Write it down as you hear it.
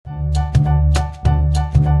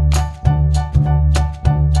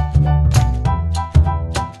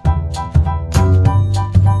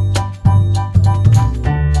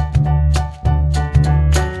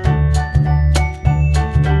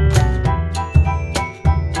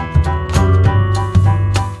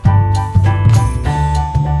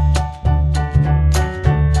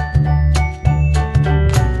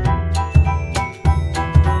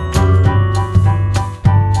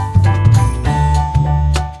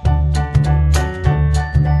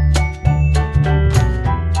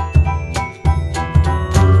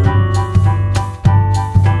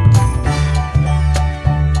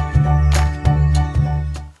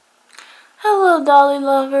Dolly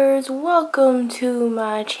lovers, welcome to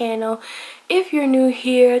my channel. If you're new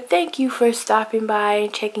here, thank you for stopping by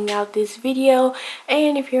and checking out this video,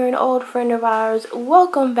 and if you're an old friend of ours,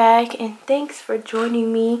 welcome back and thanks for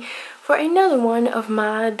joining me for another one of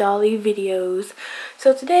my Dolly videos.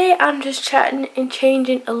 So today I'm just chatting and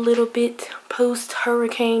changing a little bit post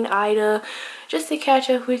Hurricane Ida, just to catch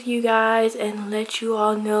up with you guys and let you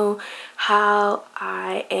all know how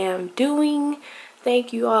I am doing.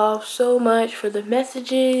 Thank you all so much for the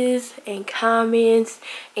messages and comments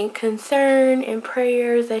and concern and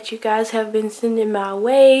prayers that you guys have been sending my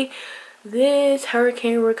way. This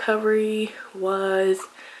hurricane recovery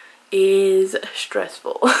is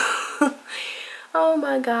stressful. Oh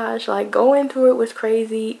my gosh, like going through it was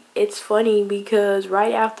crazy. It's funny because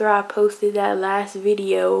right after I posted that last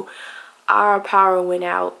video, our power went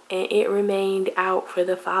out and it remained out for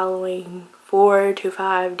the following 4 to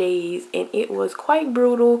 5 days, and it was quite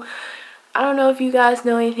brutal. I don't know if you guys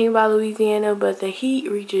know anything about Louisiana, but the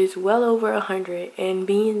heat reaches well over 100, and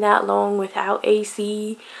being that long without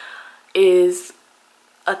AC is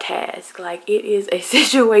a task. Like, it is a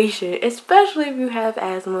situation, especially if you have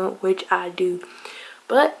asthma, which I do.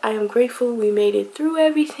 But I am grateful we made it through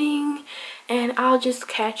everything, and I'll just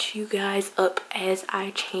catch you guys up as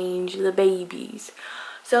I change the babies.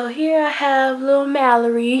 So here I have little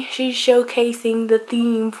Mallory. She's showcasing the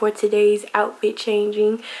theme for today's outfit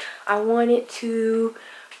changing. I wanted to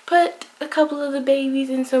put a couple of the babies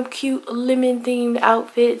in some cute lemon themed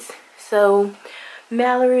outfits. So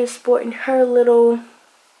Mallory is sporting her little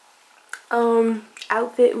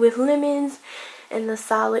outfit with lemons and the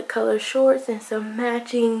solid color shorts and some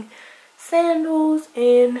matching sandals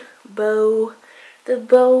and bow. The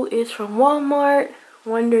bow is from Walmart,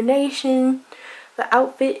 Wonder Nation. The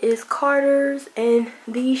outfit is Carter's, and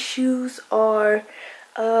these shoes are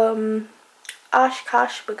Oshkosh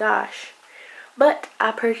Bagosh. But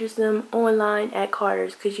I purchased them online at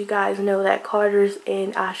Carter's because you guys know that Carter's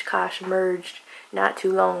and Oshkosh merged not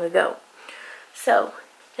too long ago. So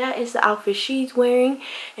that is the outfit she's wearing,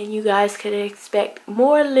 and you guys could expect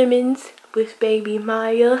more lemons with baby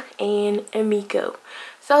Maya and Amiko.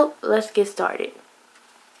 So let's get started.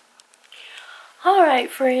 Alright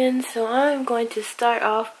friends, so I'm going to start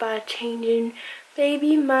off by changing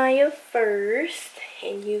baby Maya first,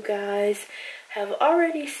 and you guys have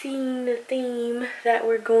already seen the theme that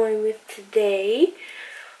we're going with today,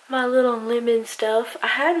 my little lemon stuff. I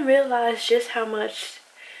hadn't realized just how much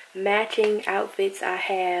matching outfits I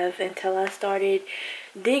have until I started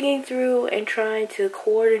digging through and trying to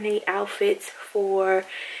coordinate outfits for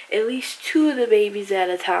at least 2 of the babies at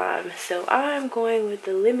a time. So I'm going with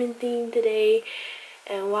the lemon theme today,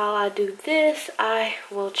 and while I do this, I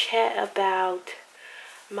will chat about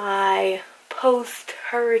my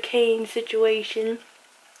post-hurricane situation.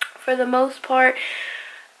 For the most part,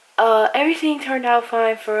 everything turned out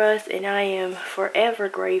fine for us, and I am forever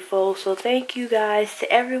grateful. So thank you guys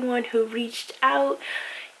to everyone who reached out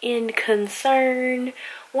in concern,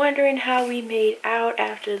 wondering how we made out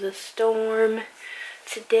after the storm.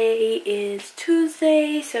 Today is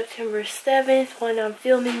Tuesday, September 7th when I'm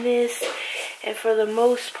filming this, and for the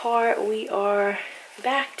most part we are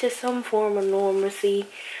back to some form of normalcy.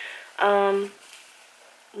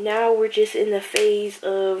 Now we're just in the phase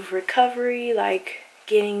of recovery, like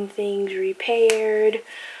getting things repaired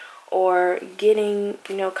or getting,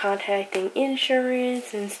 contacting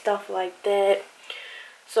insurance and stuff like that.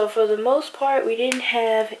 So for the most part, we didn't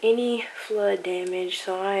have any flood damage,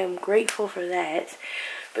 so I am grateful for that.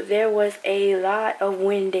 But there was a lot of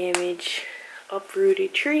wind damage,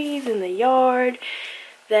 uprooted trees in the yard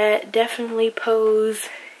that definitely pose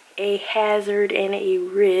a hazard and a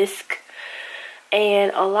risk,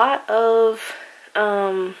 and a lot of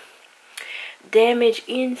damage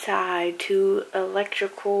inside to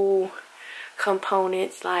electrical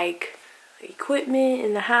components like equipment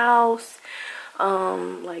in the house,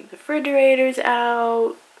 like the refrigerator's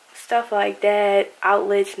out, stuff like that,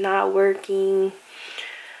 outlets not working,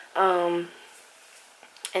 and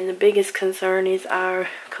the biggest concern is our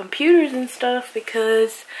computers and stuff,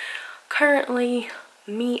 because currently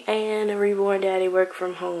me and Reborn Daddy work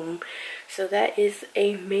from home, so that is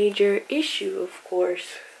a major issue, of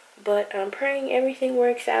course. But I'm praying everything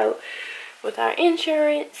works out with our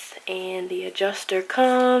insurance and the adjuster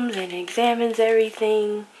comes and examines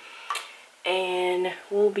everything, and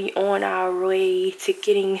we'll be on our way to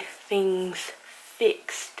getting things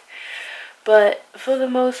fixed. But for the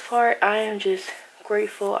most part, I am just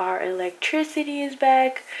grateful our electricity is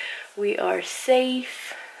back. We are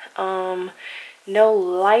safe. No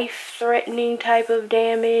life-threatening type of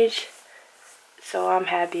damage, so I'm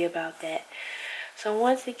happy about that. So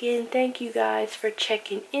once again, thank you guys for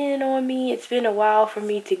checking in on me. It's been a while for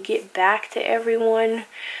me to get back to everyone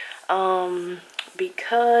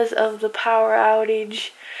because of the power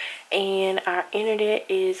outage, and our internet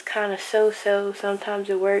is kind of so-so. Sometimes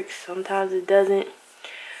it works, sometimes it doesn't.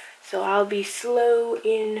 So I'll be slow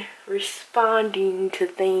in responding to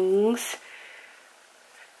things.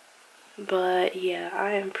 But yeah,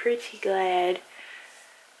 I am pretty glad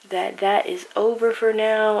that that is over for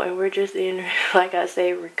now, and we're just in, like I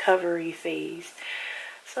say, recovery phase.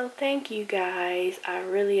 So thank you guys. I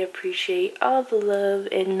really appreciate all the love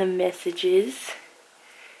and the messages.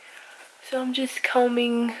 So I'm just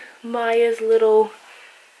combing Maya's little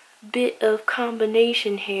bit of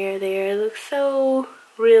combination hair there. It looks so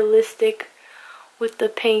realistic with the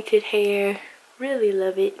painted hair. Really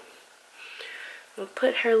love it. I'll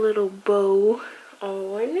put her little bow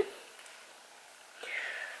on.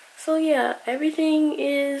 So yeah, everything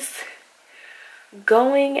is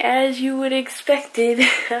going as you would expect it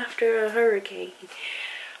after a hurricane.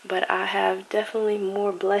 But I have definitely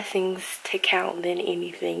more blessings to count than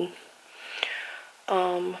anything.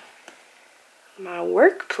 My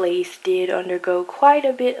workplace did undergo quite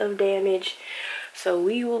a bit of damage. So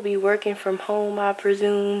we will be working from home, I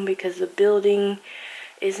presume, because the building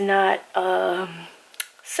is not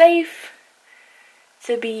safe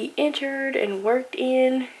to be entered and worked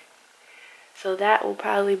in. So that will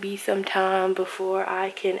probably be some time before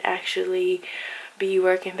I can actually be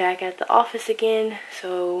working back at the office again.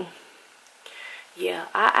 So yeah,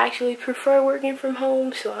 I actually prefer working from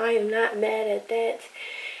home, so I am not mad at that.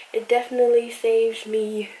 It definitely saves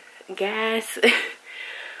me gas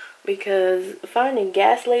because finding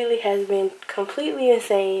gas lately has been completely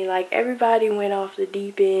insane. Like, everybody went off the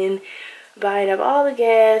deep end, buying up all the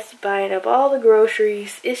gas, buying up all the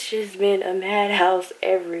groceries. It's just been a madhouse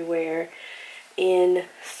everywhere in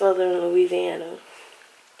southern Louisiana.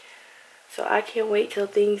 So I can't wait till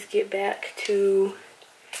things get back to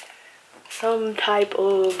some type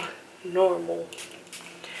of normal.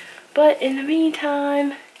 But in the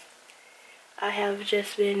meantime, I have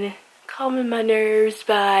just been calming my nerves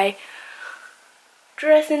by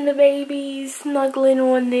dressing the babies, snuggling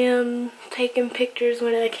on them, taking pictures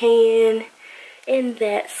when I can, and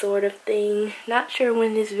that sort of thing. Not sure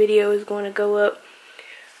when this video is going to go up,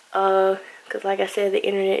 because like I said, the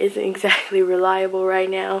internet isn't exactly reliable right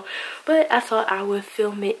now. But I thought I would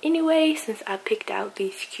film it anyway since I picked out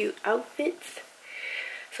these cute outfits.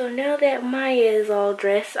 So now that Maya is all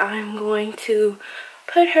dressed, I'm going to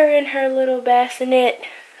put her in her little bassinet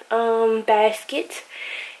basket,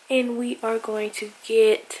 and we are going to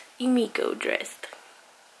get Emiko dressed.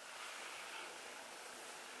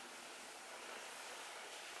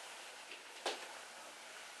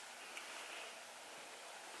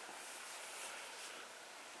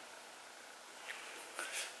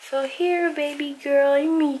 So here baby girl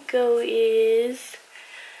Emiko is.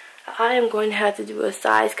 I am going to have to do a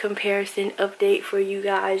size comparison update for you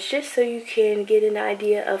guys just so you can get an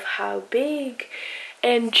idea of how big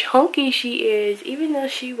and chunky she is. Even though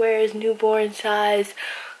she wears newborn size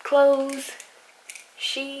clothes,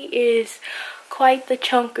 she is quite the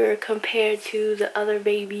chunker compared to the other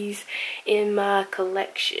babies in my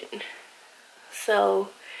collection. So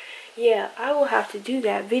yeah, I will have to do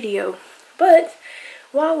that video. But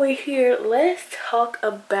while we're here, let's talk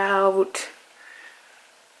about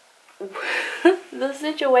the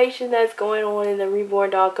situation that's going on in the reborn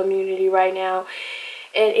doll community right now.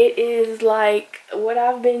 And it is like, what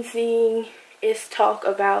I've been seeing is talk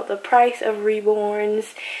about the price of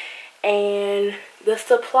reborns and the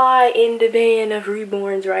supply and demand of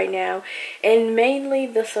reborns right now, and mainly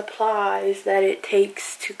the supplies that it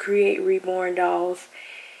takes to create reborn dolls.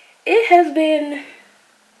 It has been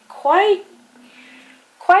quite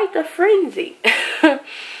the frenzy.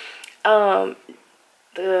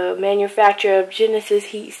 The manufacturer of Genesis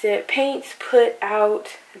Heat Set Paints put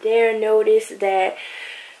out their notice that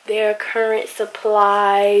their current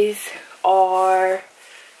supplies are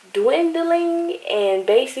dwindling, and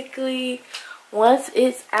basically once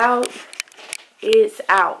it's out, it's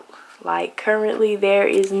out. Like, currently there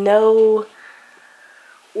is no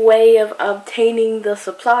way of obtaining the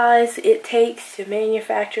supplies it takes to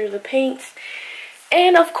manufacture the paints.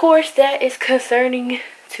 And of course that is concerning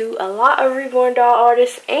to a lot of reborn doll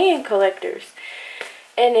artists and collectors.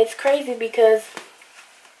 And it's crazy because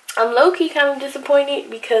I'm low-key kind of disappointed,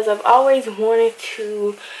 because I've always wanted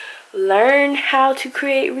to learn how to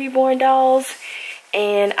create reborn dolls,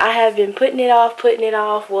 and I have been putting it off.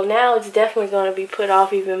 Well, now it's definitely going to be put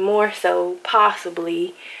off even more so,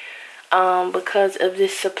 possibly, because of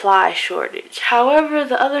this supply shortage. However,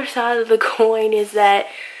 the other side of the coin is that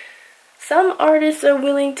some artists are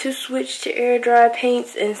willing to switch to air dry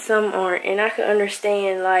paints and some aren't. And I can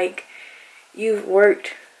understand, like, you've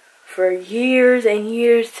worked for years and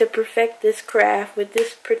years to perfect this craft with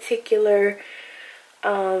this particular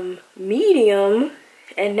medium,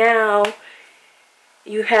 and now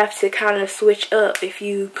you have to kind of switch up if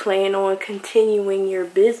you plan on continuing your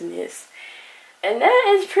business. And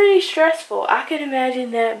that is pretty stressful. I could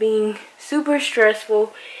imagine that being super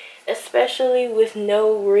stressful, especially with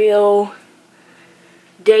no real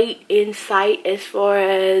date in sight as far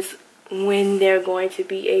as when they're going to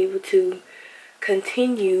be able to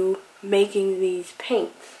continue making these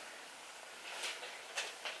paints.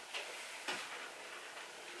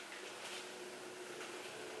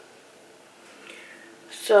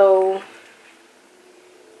 So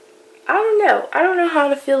I don't know how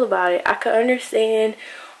to feel about it. I could understand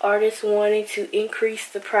artists wanting to increase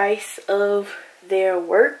the price of their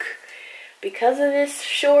work because of this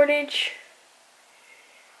shortage,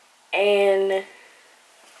 and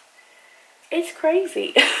it's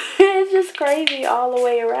crazy. It's just crazy all the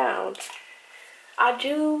way around. I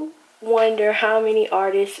do wonder how many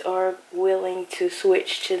artists are willing to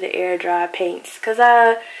switch to the air dry paints, because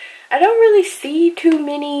I don't really see too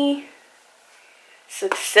many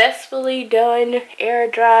successfully done air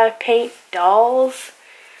dry paint dolls.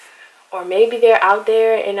 Or maybe they're out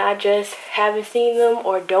there and I just haven't seen them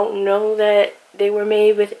or don't know that they were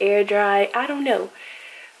made with air dry. I don't know.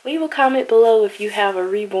 Leave a comment below if you have a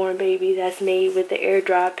reborn baby that's made with the air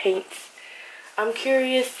dry paints. I'm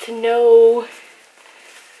curious to know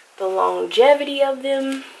the longevity of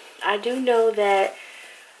them. I do know that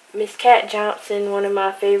Miss Cat Johnson, one of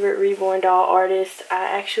my favorite reborn doll artists, I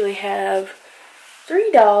actually have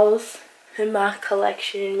 3 dolls in my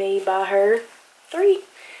collection made by her. 3?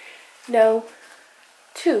 No,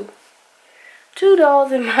 2. 2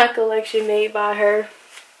 dolls in my collection made by her.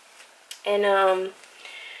 And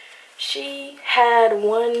she had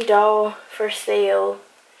 1 doll for sale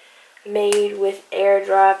made with air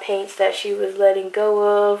dry paints that she was letting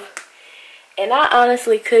go of. And I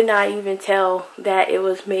honestly could not even tell that it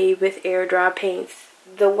was made with air dry paints.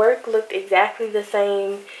 The work looked exactly the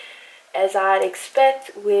same as I'd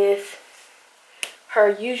expect with her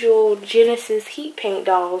usual Genesis heat paint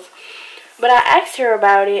dolls. But I asked her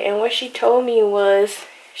about it, and what she told me was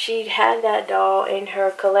she'd had that doll in her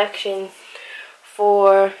collection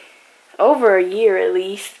for over a year at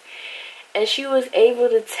least, and she was able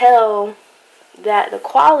to tell that the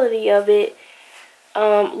quality of it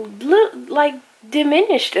like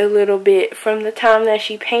diminished a little bit from the time that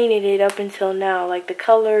she painted it up until now. Like, the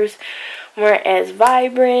colors weren't as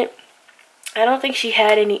vibrant. I don't think she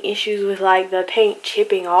had any issues with like the paint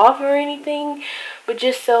chipping off or anything, but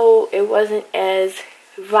just so it wasn't as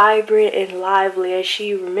vibrant and lively as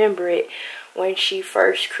she remembered it when she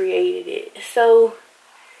first created it. So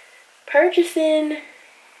purchasing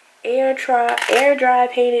air dry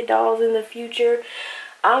painted dolls in the future,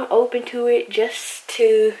 I'm open to it just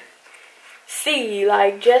to see,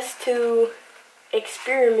 like, just to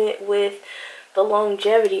experiment with the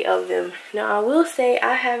longevity of them. Now, I will say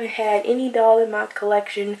I haven't had any doll in my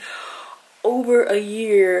collection over a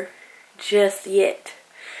year just yet.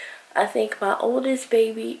 I think my oldest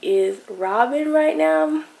baby is Robin right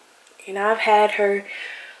now, and I've had her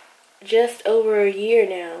just over a year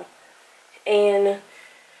now. And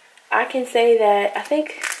I can say that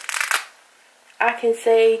I can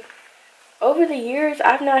say over the years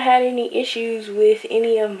I've not had any issues with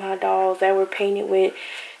any of my dolls that were painted with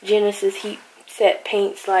Genesis heat set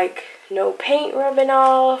paints, like no paint rubbing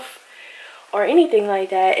off or anything like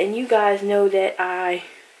that. And you guys know that I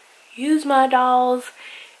use my dolls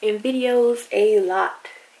in videos a lot,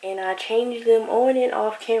 and I change them on and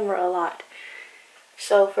off camera a lot.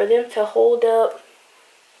 So for them to hold up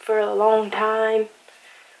for a long time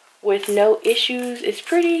with no issues is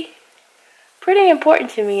pretty important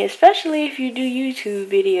to me, especially if you do YouTube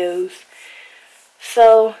videos.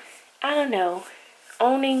 So I don't know,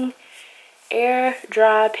 owning air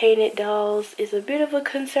dry painted dolls is a bit of a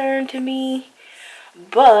concern to me,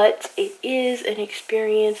 but it is an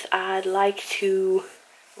experience I'd like to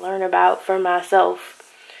learn about for myself.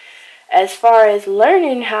 As far as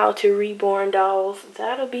learning how to reborn dolls,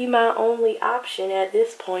 that'll be my only option at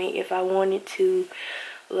this point if I wanted to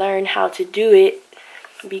learn how to do it,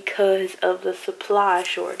 because of the supply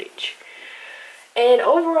shortage. And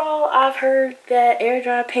overall, I've heard that air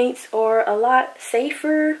dry paints are a lot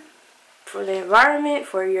safer for the environment,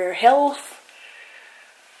 for your health.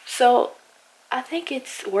 So I think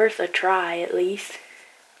it's worth a try at least.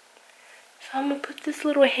 So I'm going to put this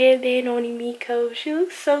little headband on Emiko. She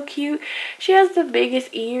looks so cute. She has the biggest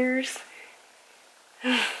ears.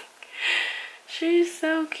 She's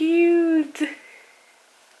so cute.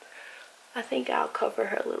 I think I'll cover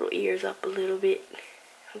her little ears up a little bit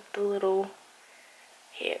with the little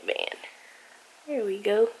headband. There we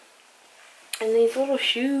go. And these little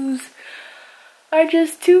shoes are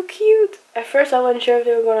just too cute. At first I wasn't sure if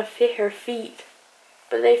they were going to fit her feet,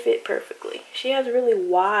 but they fit perfectly. She has really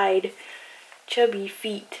wide, chubby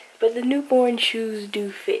feet, but the newborn shoes do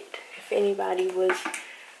fit, if anybody was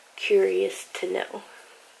curious to know.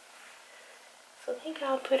 So I think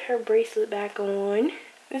I'll put her bracelet back on.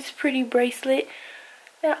 This pretty bracelet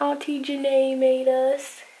that Auntie Janae made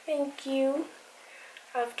us. Thank you.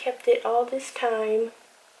 I've kept it all this time.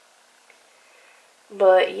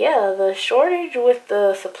 But yeah, the shortage with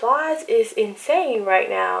the supplies is insane right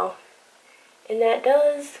now. And that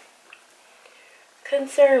does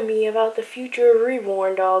concern me about the future of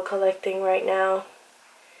reborn doll collecting right now.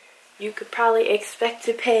 You could probably expect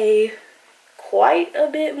to pay quite a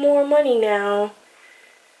bit more money now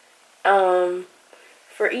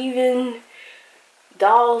for even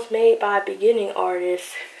dolls made by beginning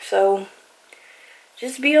artists. So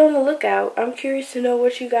just be on the lookout. I'm curious to know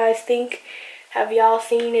what you guys think. Have y'all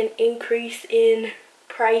seen an increase in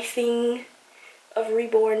pricing of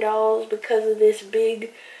reborn dolls because of this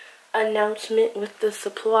big announcement with the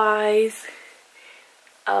supplies?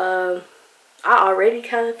 I already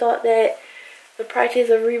kind of thought that the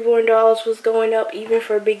prices of reborn dolls was going up, even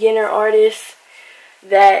for beginner artists,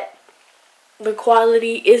 that the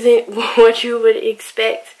quality isn't what you would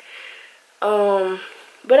expect.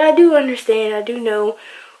 But I do understand, I do know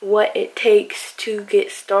what it takes to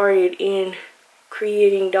get started in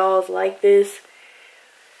creating dolls like this.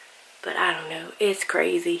 But I don't know, it's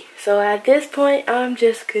crazy. So at this point, I'm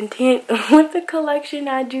just content with the collection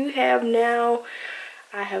I do have now.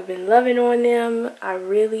 I have been loving on them. I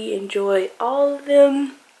really enjoy all of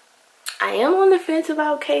them. I am on the fence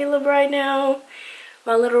about Caleb right now.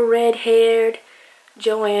 My little red-haired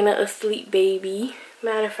Joanna asleep baby.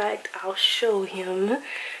 Matter of fact, I'll show him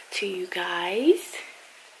to you guys.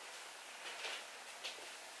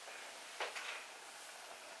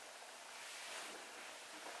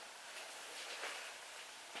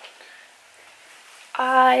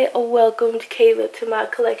 I welcomed Caleb to my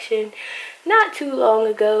collection not too long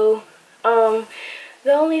ago. The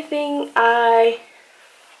only thing I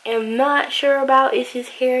am not sure about is his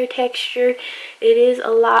hair texture. It is a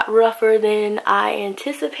lot rougher than I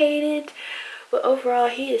anticipated, but overall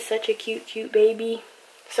he is such a cute baby.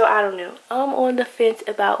 So I don't know, I'm on the fence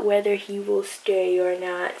about whether he will stay or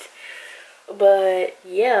not. But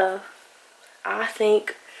yeah, I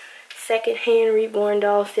think secondhand reborn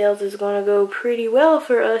doll sales is going to go pretty well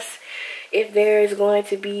for us if there is going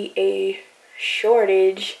to be a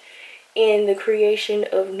shortage in the creation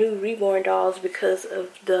of new reborn dolls because of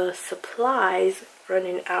the supplies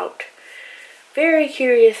running out. Very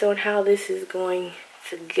curious on how this is going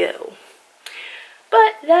to go.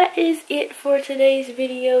 But that is it for today's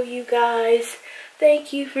video, you guys.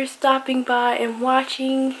 Thank you for stopping by and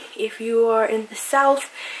watching. If you are in the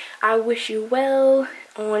South, I wish you well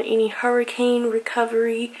on any hurricane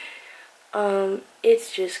recovery.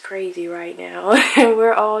 It's just crazy right now.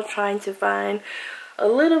 We're all trying to find a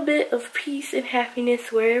little bit of peace and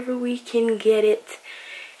happiness wherever we can get it.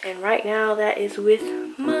 And right now that is with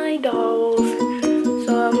my dolls.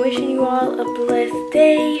 So I'm wishing you all a blessed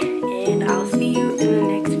day, and I'll see you